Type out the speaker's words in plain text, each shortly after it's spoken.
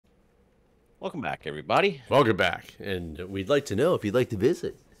Welcome back, everybody. Welcome back, and we'd like to know if you'd like to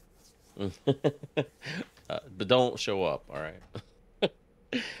visit. But don't show up. All right.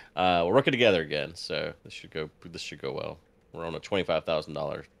 We're working together again, so this should go. This should go well. We're on a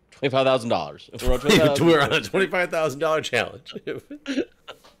 $25,000. $25,000. We're on We're on a $25,000 challenge.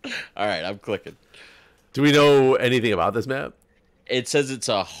 All right, I'm clicking. Do we know anything about this map? It says it's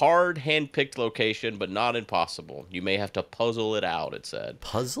a hard hand-picked location, but not impossible. You may have to puzzle it out. It said.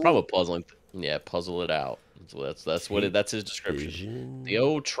 Puzzle? Probably puzzling. Yeah, puzzle it out. So that's his description. Vision. The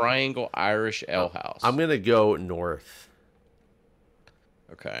old Triangle Irish Ale House. I'm gonna go north.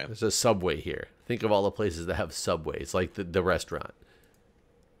 Okay. There's a subway here. Think of all the places that have subways, like the restaurant.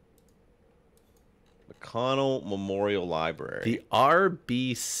 McConnell Memorial Library. The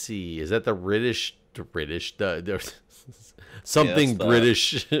RBC, is that the the something Yeah,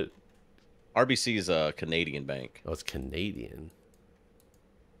 British? RBC is a Canadian bank, Oh, it's Canadian.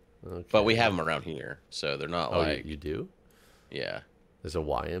 Okay. but we have them around here, so they're not Oh, like you do? yeah. There's a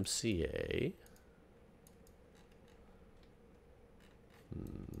YMCA.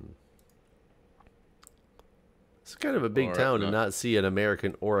 It's kind of a big town to not see an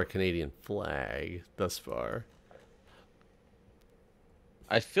American or a Canadian flag thus far.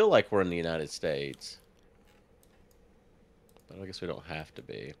 I feel like we're in the United States, but I guess we don't have to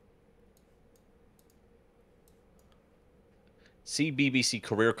be. CBBC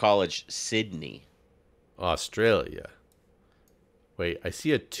Career College, Sydney. Australia. Wait, I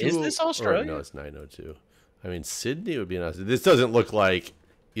see a 2. Is this Australia? No, it's 902. I mean, Sydney would be nice. This doesn't look like,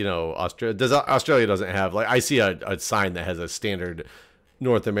 Australia. Australia doesn't have, like, I see a sign that has a standard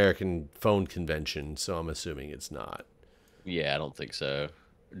North American phone convention, so I'm assuming it's not. Yeah, I don't think so.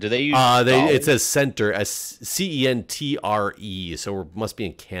 Do they use? It says center, CENTRE, so it must be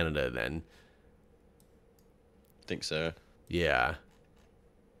in Canada then. Think so. Yeah.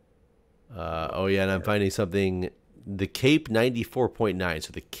 Oh yeah, and I'm finding something. The Cape 94.9,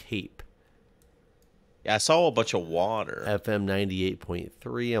 so the Cape. Yeah, I saw a bunch of water. FM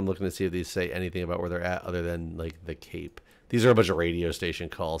 98.3. I'm looking to see if these say anything about where they're at other than like the Cape. These are a bunch of radio station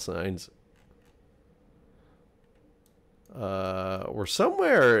call signs. We're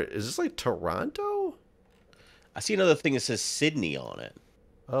somewhere. Is this like Toronto? I see another thing that says Sydney on it.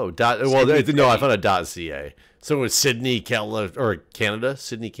 Oh, no, I found a .ca. So it's Sydney, Canada.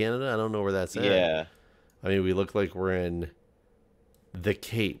 Sydney, Canada. I don't know where that's at. Yeah. I mean, we look like we're in the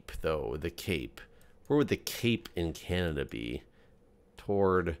Cape, though. The Cape. Where would the Cape in Canada be?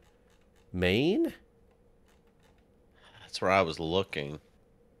 Toward Maine? That's where I was looking.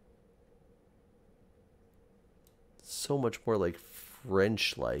 So much more like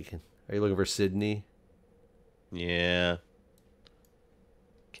French-like. Are you looking for Sydney? Yeah.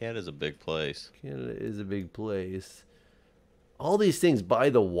 Canada's a big place. Canada is a big place. All these things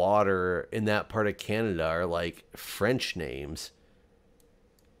by the water in that part of Canada are like French names.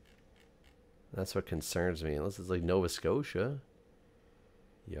 That's what concerns me. Unless it's like Nova Scotia.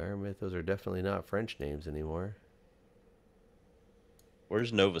 Yarmouth, those are definitely not French names anymore.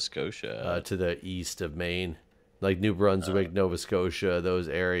 Where's Nova Scotia? To the east of Maine. Like New Brunswick, Nova Scotia, those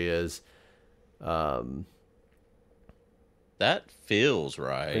areas. That feels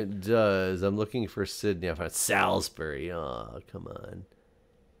right. It does. I'm looking for Sydney. I found Salisbury. Oh, come on.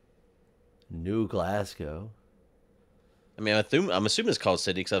 New Glasgow. I mean, I'm assuming it's called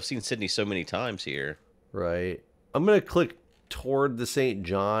Sydney because I've seen Sydney so many times here. Right. I'm going to click toward the St.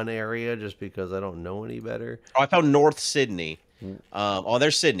 John area just because I don't know any better. Oh, I found North Sydney.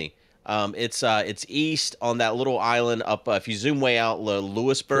 There's Sydney. It's east on that little island up. If you zoom way out,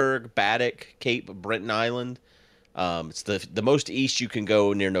 Lewisburg, Baddock, Cape Breton Island. It's the most east you can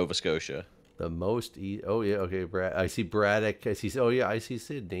go near Nova Scotia. The most east. Oh yeah, okay. I see Braddock. I see. Oh yeah, I see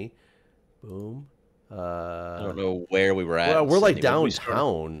Sydney. Boom. I don't know where we were at. Well, we're Sydney. like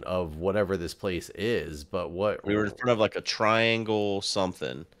downtown of whatever this place is, but what? We were in front of like a triangle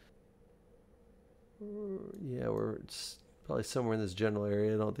something. Yeah, we're probably somewhere in this general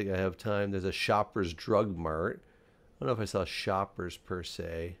area. I don't think I have time. There's a Shoppers Drug Mart. I don't know if I saw Shoppers per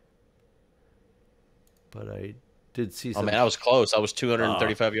se, but I did see some. Oh man, I was close. I was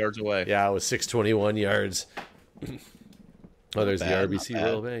 235 yards away. Yeah, I was 621 yards. Oh, there's the RBC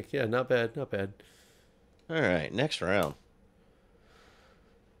Royal Bank. Yeah, not bad, not bad. All right, next round.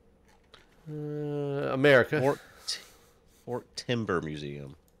 America. Fort Timber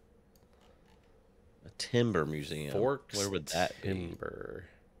Museum. A timber museum. Forks Where would that Timber.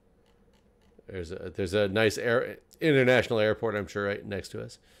 Be? There's a nice international airport, I'm sure, right next to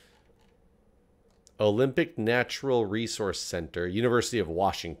us. Olympic Natural Resource Center, University of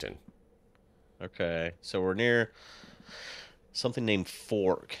Washington. Okay, so we're near Something named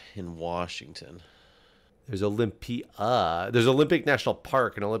Fork in Washington. There's Olympia. There's Olympic National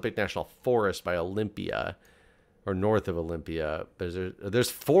Park and Olympic National Forest by Olympia, or north of Olympia. But there's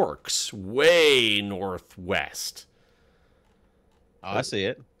Forks way northwest. Oh, I see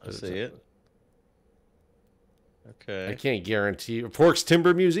it. I see it. I Okay. can't guarantee. Forks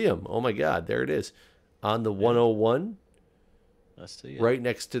Timber Museum. Oh my God, there it is, on the 101, I see it. right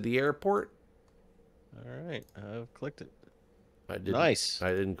next to the airport. All right. I've clicked it. I didn't. Nice. I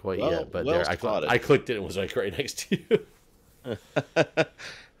didn't quite Well, yet, but well there spotted. I clicked it and it was like right next to you.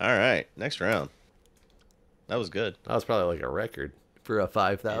 All right. Next round. That was good. That was probably like a record for a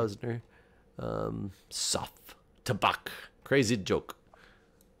 5,000er. Soft Tabak. Crazy joke.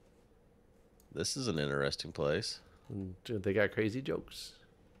 This is an interesting place. They got crazy jokes.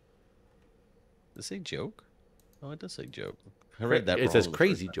 Does it say joke? Oh, it does say joke. I read that wrong. It says the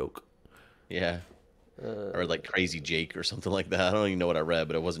crazy first joke. time. Yeah. Or like Crazy Jake or something like that. I don't even know what I read,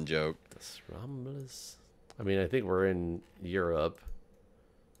 but it wasn't joke. Ramblers. I mean, I think we're in Europe.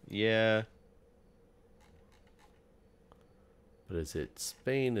 Yeah. But is it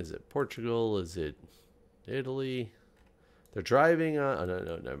Spain? Is it Portugal? Is it Italy? They're driving on... Oh,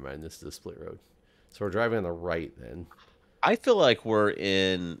 no, never mind. This is a split road. So we're driving on the right then. I feel like we're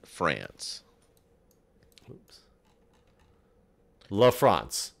in France. Oops. La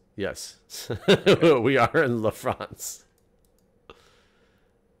France. Yes. We are in La France.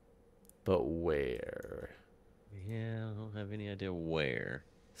 But where? Yeah, I don't have any idea where.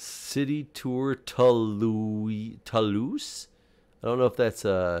 City Tour Toulouse? I don't know if that's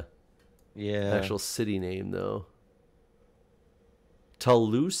an actual city name, though.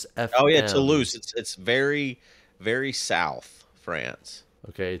 Toulouse FM. Oh yeah, Toulouse. It's very, very south France.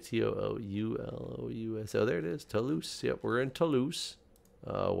 Okay, Toulous. Oh, there it is. Toulouse. Yep, we're in Toulouse.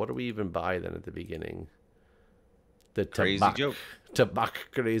 What do we even buy then at the beginning? The Crazy joke.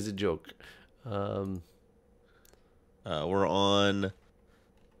 Tabak crazy joke. We're on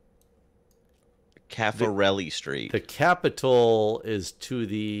Caffarelli Street. The capital is to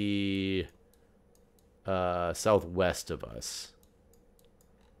the southwest of us.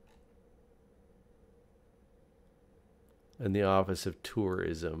 And the Office of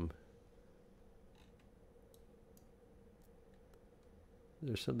Tourism.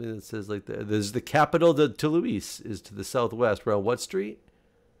 There's something that says like that. There's the capital of Toulouse is to the southwest. We're on what street?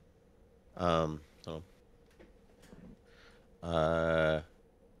 Oh.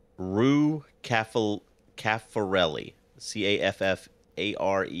 Rue Caffarelli. Caffarelli.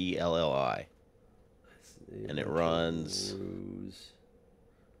 And it runs.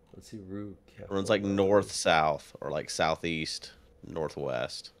 Let's see, Rue. It runs like north south or like southeast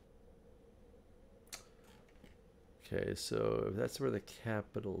northwest. Okay, so if that's where the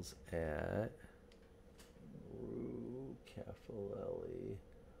capital's at. Rue Caffarelli.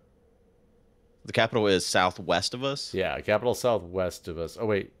 The capital is southwest of us. Yeah, capital southwest of us. Oh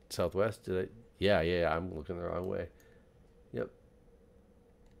wait, southwest? Did I? Yeah. I'm looking the wrong way. Yep.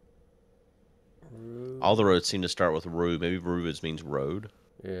 Rue. All the roads seem to start with Rue. Maybe Rue means road.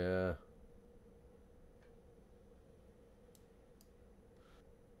 Yeah.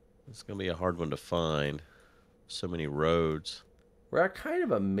 It's gonna be a hard one to find. So many roads. We're at kind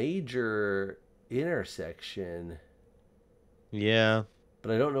of a major intersection. Yeah.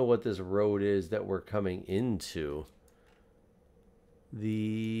 But I don't know what this road is that we're coming into.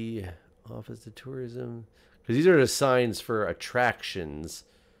 The Office of Tourism. Because these are the signs for attractions.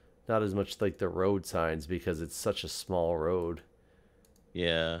 Not as much like the road signs because it's such a small road.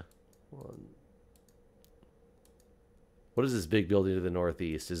 Yeah. What is this big building to the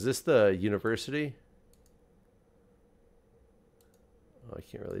northeast? Is this the university? Oh, I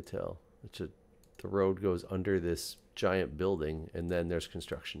can't really tell. The road goes under this giant building, and then there's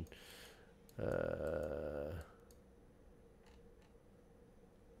construction.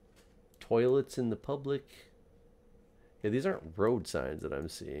 Toilets in the public. Yeah, these aren't road signs that I'm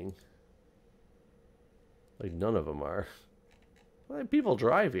seeing. Like, none of them are. Well, people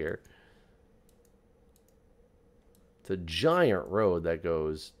drive here. It's a giant road that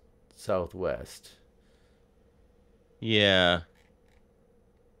goes southwest. Yeah.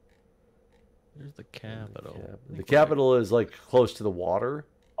 There's the capital. The capital is like close to the water.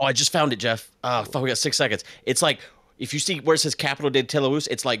 Oh, I just found it, Jeff. Oh, fuck, we got 6 seconds. It's like, if you see where it says Capital de Toulouse,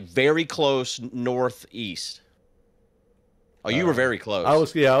 it's like very close northeast. Oh, you were very close. I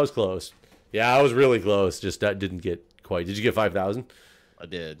was close. Yeah, I was really close. Just that didn't get quite. Did you get 5,000? I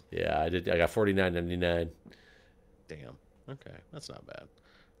did. Yeah, I did. I got 49.99. Damn. Okay, that's not bad.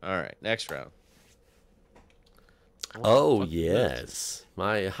 All right, next round. Oh yes,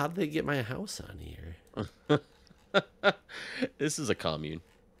 how did they get my house on here? This is a commune.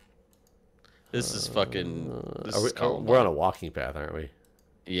 This is fucking. This is we're on Columbine. a walking path, aren't we?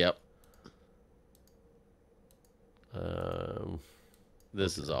 Yep. Um,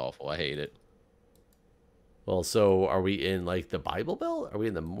 This is awful. I hate it. well, so are we in like the Bible Belt? Are we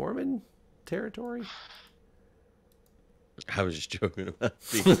in the Mormon territory? I was just joking about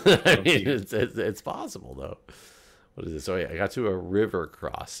I mean, it's possible though. What is this? Oh yeah, I got to a river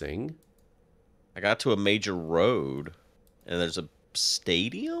crossing. I got to a major road, and there's a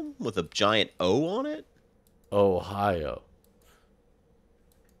stadium with a giant O on it. Ohio,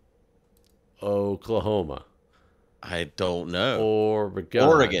 Oklahoma, I don't know. Oregon.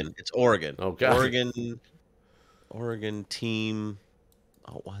 Oregon. It's Oregon. Oh, God. Oregon team.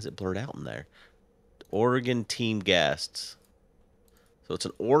 Oh, why is it blurred out in there? Oregon team guests. So it's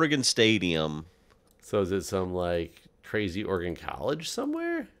an Oregon stadium. So is it some like crazy Oregon college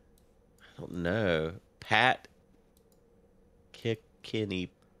somewhere? I don't know. Pat Kinney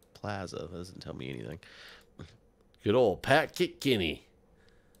Plaza. That doesn't tell me anything. Good old Pat Kitkinney.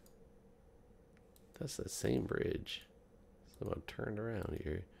 That's the same bridge. Someone turned around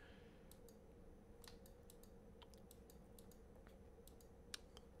here.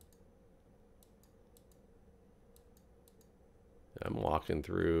 I'm walking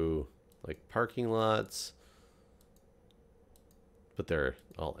through like parking lots, but they're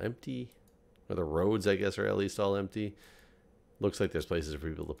all empty. Or the roads, I guess, are at least all empty. Looks like there's places for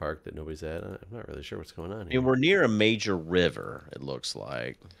people to park that nobody's at. I'm not really sure what's going on here. And we're near a major river, it looks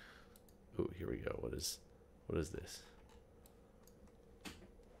like. Ooh, here we go. What is this?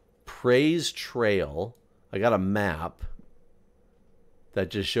 Praise Trail. I got a map that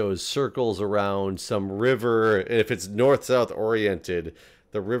just shows circles around some river. And if it's north-south oriented,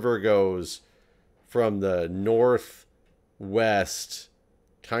 the river goes from the northwest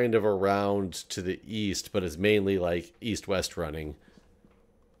kind of around to the east, but is mainly like east-west running.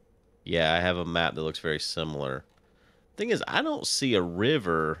 Yeah, I have a map that looks very similar. Thing is, I don't see a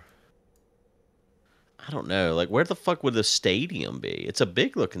river. I don't know. Like, where the fuck would the stadium be? It's a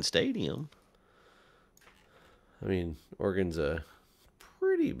big looking stadium. I mean, Oregon's a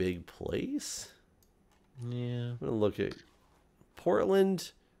pretty big place. Yeah. I'm going to look at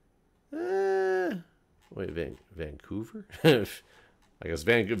Portland. Wait, Vancouver? I guess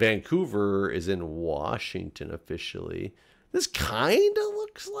Vancouver is in Washington officially. This kind of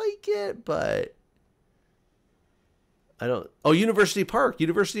looks like it, but I don't. Oh, University Park,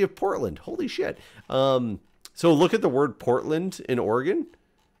 University of Portland. Holy shit. So look at the word Portland in Oregon.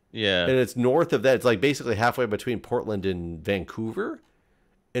 Yeah. And it's north of that. It's like basically halfway between Portland and Vancouver.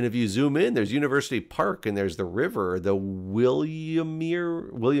 And if you zoom in, there's University Park and there's the river, the Willamette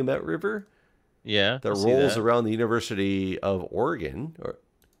River. Yeah. That rolls around the University of Oregon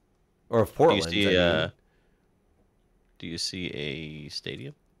or of Portland. Do you see a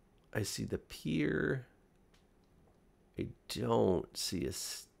stadium? I see the pier. I don't see a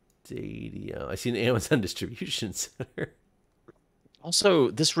stadium. I see an Amazon distribution center. Also,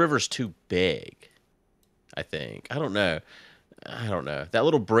 this river's too big, I think. I don't know. That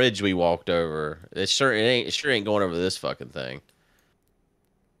little bridge we walked over, it sure ain't going over this fucking thing.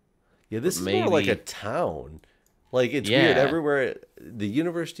 Yeah, this is more like a town. Like, it's weird. Everywhere, the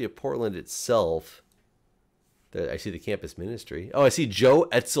University of Portland itself, I see the campus ministry. Oh, I see Joe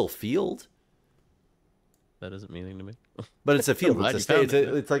Etzel Field. That doesn't mean anything to me. But it's a field.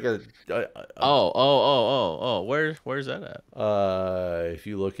 It's like a Oh. Where's that at? If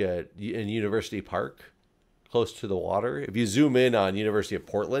you look at in University Park, close to the water. If you zoom in on University of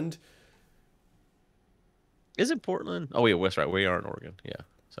Portland. Is it Portland? Oh, yeah, that's right. We are in Oregon. Yeah,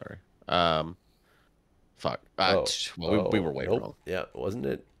 sorry. Fuck. We were way wrong. Yeah, wasn't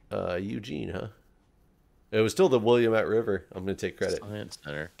it Eugene, huh? It was still the Willamette River. I'm going to take credit. Science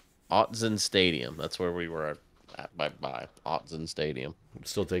Center. Autzen Stadium. That's where we were at by Autzen Stadium. I'm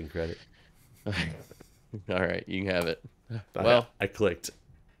still taking credit. All right, you can have it. Well, I clicked.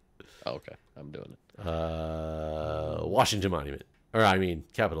 Oh, okay, I'm doing it. Washington Monument. Or, I mean,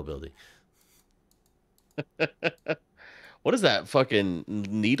 Capitol Building. What is that fucking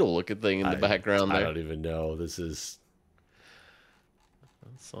needle-looking thing in the background there? I don't even know. That's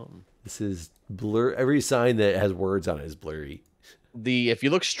something. This is blur. Every sign that has words on it is blurry. If you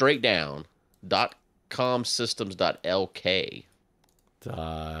look straight down, .comsystems.lk.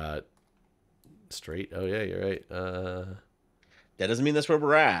 Straight. Oh yeah, you're right. That doesn't mean that's where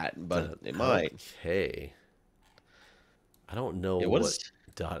we're at, but it might. Okay. I don't know what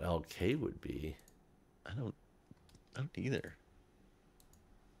 .lk would be. I don't either.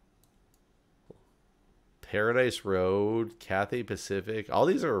 Paradise Road, Cathay Pacific. All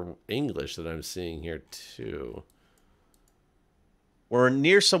these are English that I'm seeing here too. We're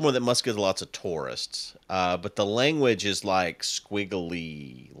near somewhere that must get lots of tourists. But the language is like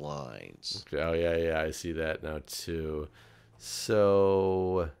squiggly lines. Okay. Oh yeah, yeah, I see that now too.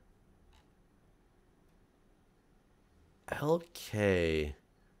 So LK.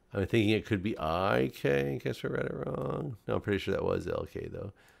 I'm thinking it could be IK in case I read it wrong. No, I'm pretty sure that was LK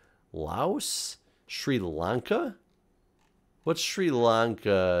though. Laos? Sri Lanka? What's Sri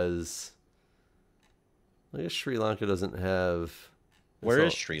Lanka's? I guess Sri Lanka doesn't have. Where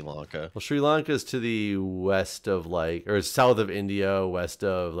is Sri Lanka? Well, Sri Lanka is to the west of like, or south of India, west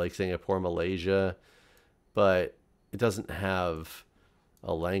of like Singapore, Malaysia, but it doesn't have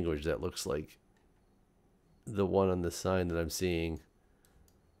a language that looks like the one on the sign that I'm seeing.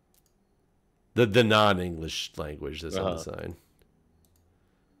 The non-English language that's on the sign.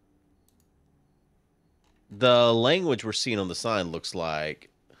 The language we're seeing on the sign looks like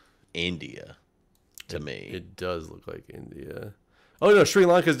India to me. It does look like India. Oh no, Sri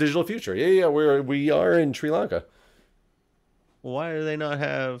Lanka's digital future. Yeah, yeah, we are in Sri Lanka. Why do they not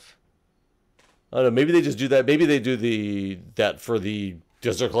have? I don't know. Maybe they just do that. Maybe they do that for the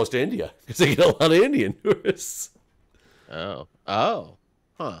because they're close to India because they get a lot of Indian tourists. Oh,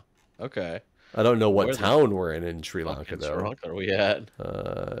 huh. Okay. I don't know what town we're in Sri Lanka though. Sri Lanka are we at?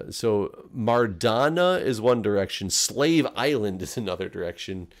 So Mardana is one direction. Slave Island is another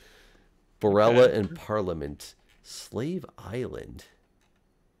direction. Borella and Parliament. Slave Island.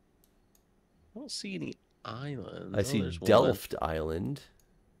 I don't see any islands. I see Delft Island.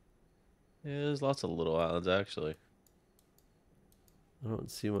 Yeah, there's lots of little islands actually. I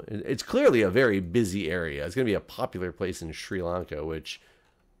don't see one. It's clearly a very busy area. It's going to be a popular place in Sri Lanka, which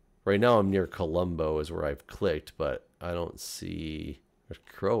right now I'm near Colombo is where I've clicked, but I don't see. There's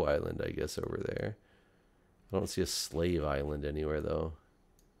Crow Island, I guess, over there. I don't see a slave island anywhere, though.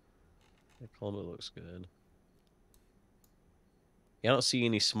 Colombo looks good. Yeah, I don't see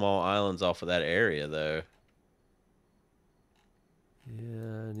any small islands off of that area, though.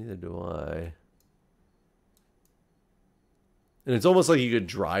 Yeah, neither do I. And it's almost like you could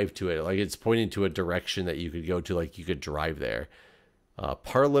drive to it. Like it's pointing to a direction that you could go to, like you could drive there.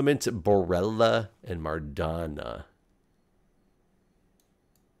 Parliament, Borella, and Mardana.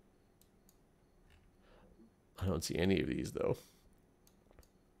 I don't see any of these, though.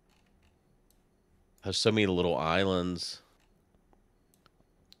 There's so many little islands.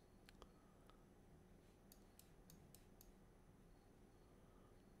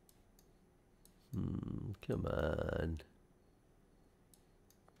 Come on.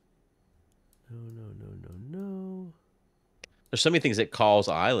 No. There's so many things that calls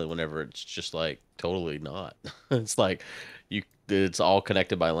island whenever it's just like totally not. It's like it's all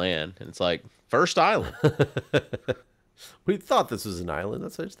connected by land, and it's like first island. We thought this was an island.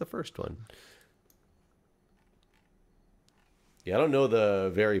 That's why it's the first one. Yeah, I don't know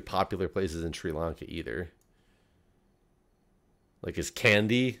the very popular places in Sri Lanka either. Like, is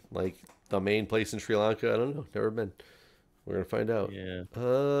Kandy like the main place in Sri Lanka? I don't know. Never been. We're gonna find out. Yeah.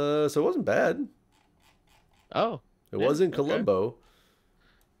 So it wasn't bad. Oh. It was in Colombo.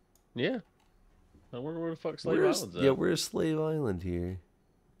 Yeah. I wonder where the fuck Slave Island's at. Yeah, where's Slave Island here?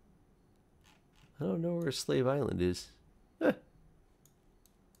 I don't know where Slave Island is. Yep.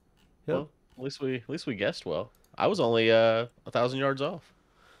 Well, at least we guessed well. I was only 1,000 yards off.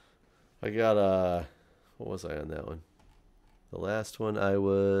 I got what was I on that one? The last one I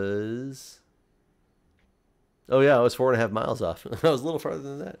was. Oh yeah, I was 4.5 miles off. I was a little farther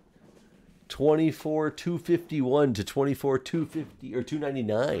than that. 24,251 to 24,250 or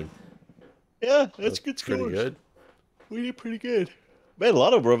 299. Yeah, that's good scores. Pretty good. We did pretty good. Man, a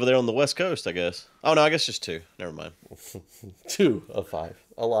lot of them were over there on the West Coast, I guess. Oh no, I guess just 2. Never mind. 2 of 5.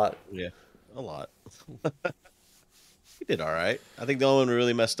 A lot. Yeah, a lot. We did all right. I think the only one we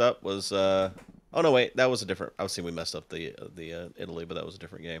really messed up was. Oh no, wait, that was a different. I was saying we messed up the Italy, but that was a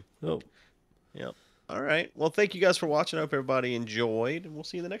different game. Oh. Yep. All right. Well, thank you guys for watching. I hope everybody enjoyed, and we'll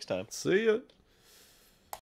see you the next time. See ya.